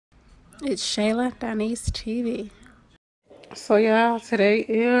It's Sade.Donnice TV. So yeah, today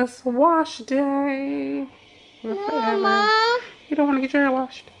is wash day. No, Mom. You don't want to get your hair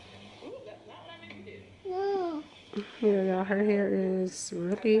washed? No. Yeah, y'all, her hair is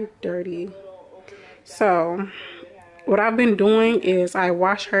really dirty. So what I've been doing is I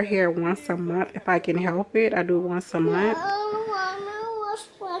wash her hair once a month if I can help it. I do once a month. No, I want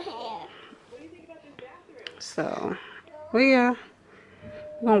to wash my hair. So, well, yeah,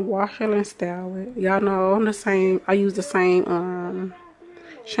 I'm gonna wash it and style it. Y'all know I'm the same. I use the same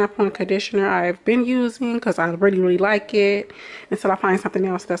shampoo and conditioner I've been using because I really like it until I find something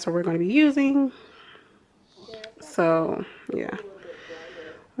else that's what we're going to be using. So yeah,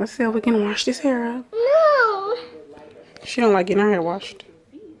 let's see if we can wash this hair up. No. She don't like getting her hair washed.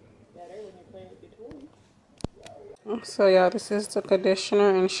 So yeah, this is the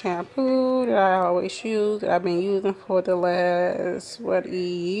conditioner and shampoo that I always use, that I've been using for the last a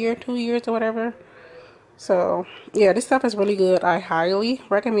year, 2 years or whatever. So yeah, this stuff is really good. I highly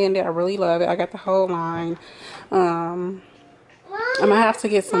recommend it. I really love it. I got the whole line. I'm gonna have to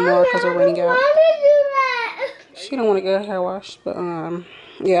get some more because we're running out. She don't want to get her hair washed, but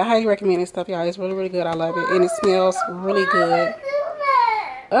yeah, I highly recommend this stuff, y'all. It's really good. I love it, and it smells really good.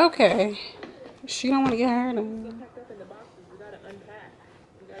 Okay, she don't want to get her hair done.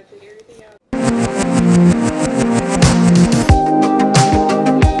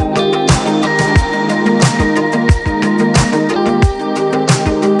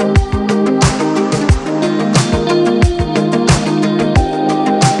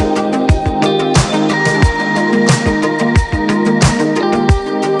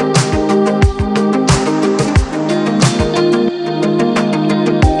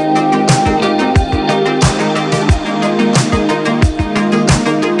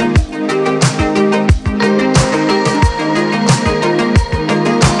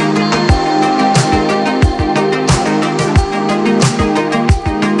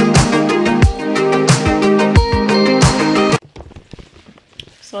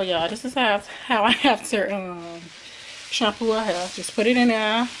 So y'all, this is how I have to shampoo her hair. Just put it in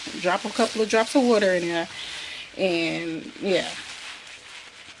there, drop a couple of drops of water in there, and yeah,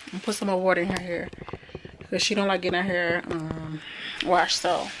 and put some more water in her hair because she don't like getting her hair washed.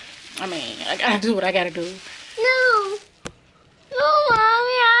 So I mean, I gotta do what I gotta do. No. No,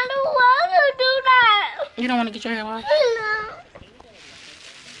 Mommy, I don't want to do that. You don't want to get your hair washed? No.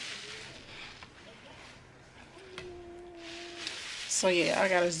 So yeah, I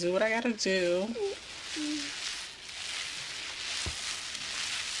gotta do what I gotta do.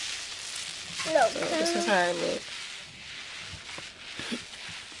 No. So this is how it looks.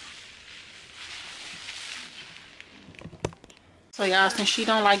 So y'all, since she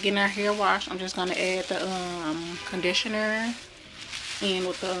don't like getting her hair washed, I'm just gonna add the conditioner in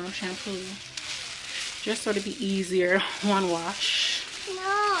with the shampoo, just so it'll be easier one wash.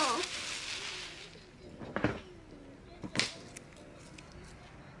 No.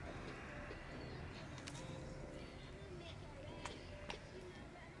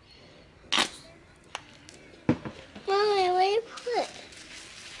 Mommy, where you put?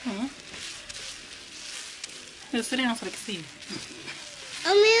 Just sit down so they can see you.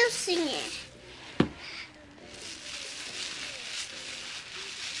 I'm missing it.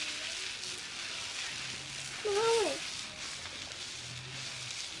 Mommy.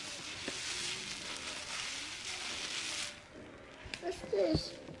 What's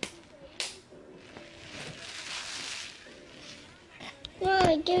this?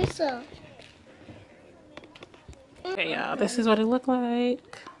 Mommy, give me some. Okay, y'all, this is what it look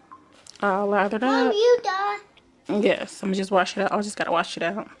like. All lathered Mom, up. you done? Yes, I'm gonna just wash it out. I just gotta wash it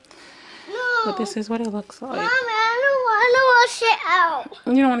out. No. But this is what it looks like. Mommy, I don't want to wash it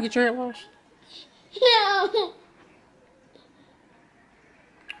out. You don't want to get your hair washed? No.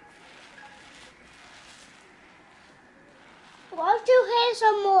 Wash your hair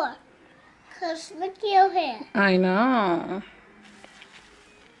some more. Cause look at your hair. I know.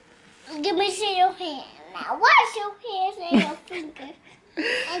 Give me see your hand. Now wash your hands and your fingers.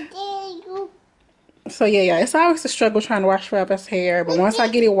 And then you. So yeah, it's always a struggle trying to wash Rabbit's hair, but once I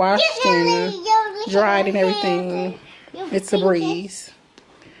get it washed and dried and everything, it's a breeze.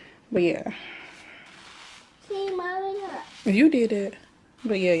 But yeah. See, Mommy, look. You did it.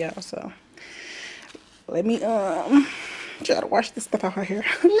 But yeah, y'all, so let me try to wash this stuff out her hair.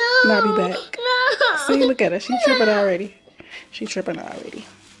 No. And I'll be back. No. See, look at her. She tripping already. She tripping already.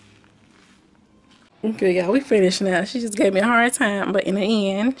 Okay, y'all, we finished now. She just gave me a hard time, but in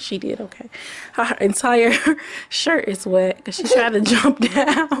the end, she did okay. Her entire shirt is wet because she tried to jump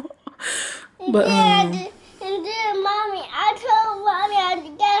down. But and then, Mommy, I told Mommy I had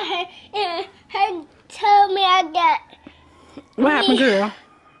to get her What happened, girl?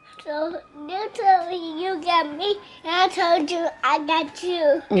 So you told me you got me, and I told you I got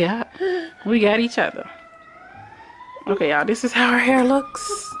you. Yeah, we got each other. Okay, y'all, this is how her hair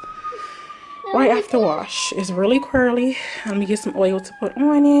looks right after wash. It's really curly. Let me get some oil to put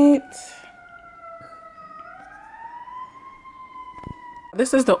on it.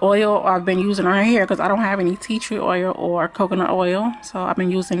 This is the oil I've been using right here because I don't have any tea tree oil or coconut oil. So I've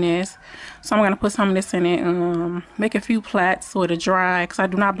been using this. So I'm going to put some of this in it. Make a few plaits so it'll dry because I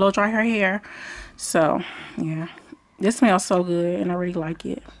do not blow dry her hair. So, yeah. This smells so good and I really like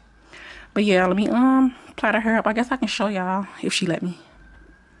it. But yeah, let me plait her hair up. I guess I can show y'all if she let me.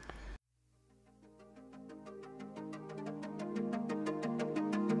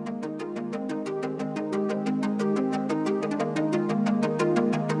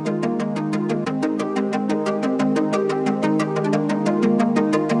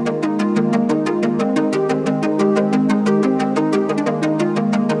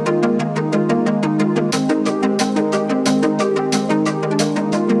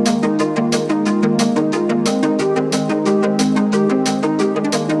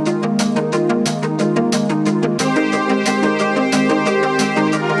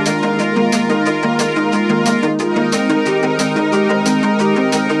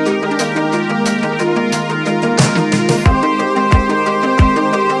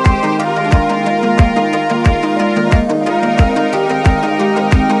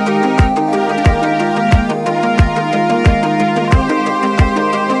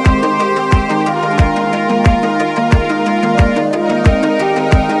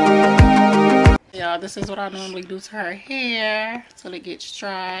 This is what I normally do to her hair till it gets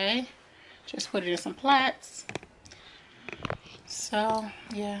dry. Just put it in some plaits. So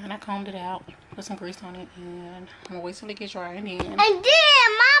yeah, and I combed it out, put some grease on it, and I'm gonna wait till it gets dry and then. And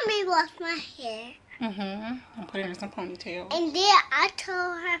then mommy washed my hair. And put it in some ponytails. And then I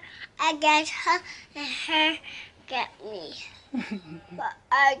told her I got her and her got me. But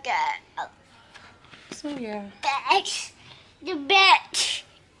I got So yeah. the batch.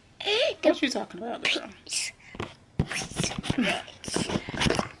 What you talking about, girl?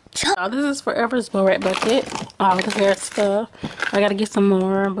 This is Forever's barrette bucket. All the hair stuff. I gotta get some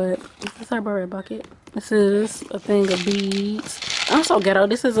more, but this is our barrette bucket. This is a thing of beads. I'm so ghetto.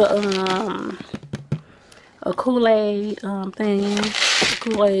 This is a Kool-Aid thing, a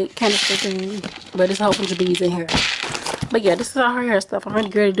Kool-Aid canister thing, but it's a whole bunch of beads in here. But yeah, this is all her hair stuff. I'm ready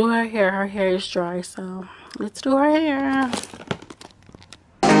to do her hair. Her hair is dry, so let's do her hair.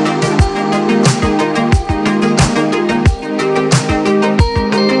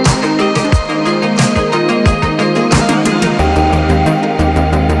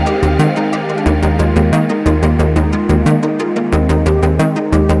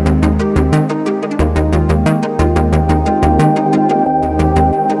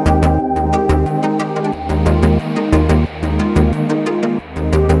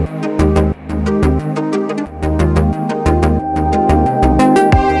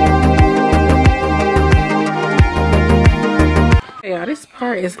 This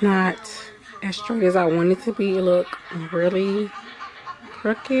part is not as straight as I want it to be. It look really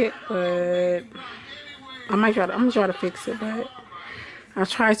crooked, but I'm gonna try to fix it. But I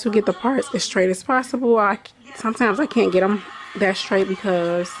try to get the parts as straight as possible. Sometimes I can't get them that straight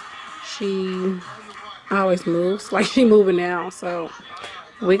because she always moves, like she moving now. So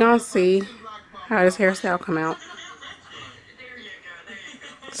we're gonna see how this hairstyle come out.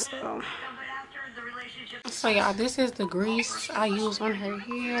 So y'all, this is the grease I use on her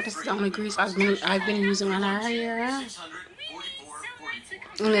hair. This is the only grease I've been using on her hair, and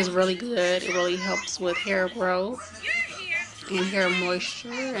it's really good. It really helps with hair growth and hair moisture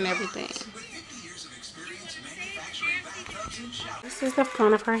and everything. This is the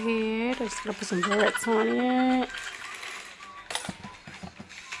front of her head. I'm just gonna put some barrettes on it.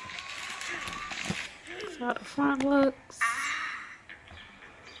 That's how the front looks.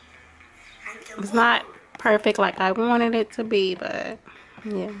 It's not perfect like I wanted it to be, but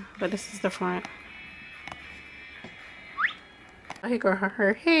yeah, but this is the front. Here go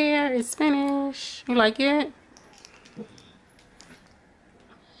her hair is finished. You like it?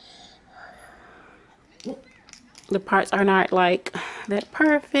 The parts are not like that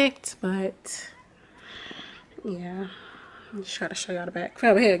perfect, but yeah. I'm just trying to show y'all the back.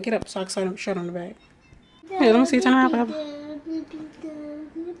 Over here, get up so I can show them the back. Here, let me see, turn around, Papa.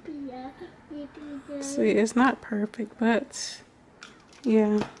 See, it's not perfect, but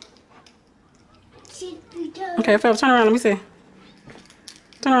yeah. Okay, Phil, turn around, let me see.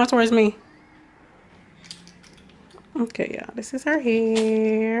 Turn around towards me. Okay, yeah, this is her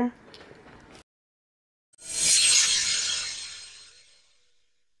hair.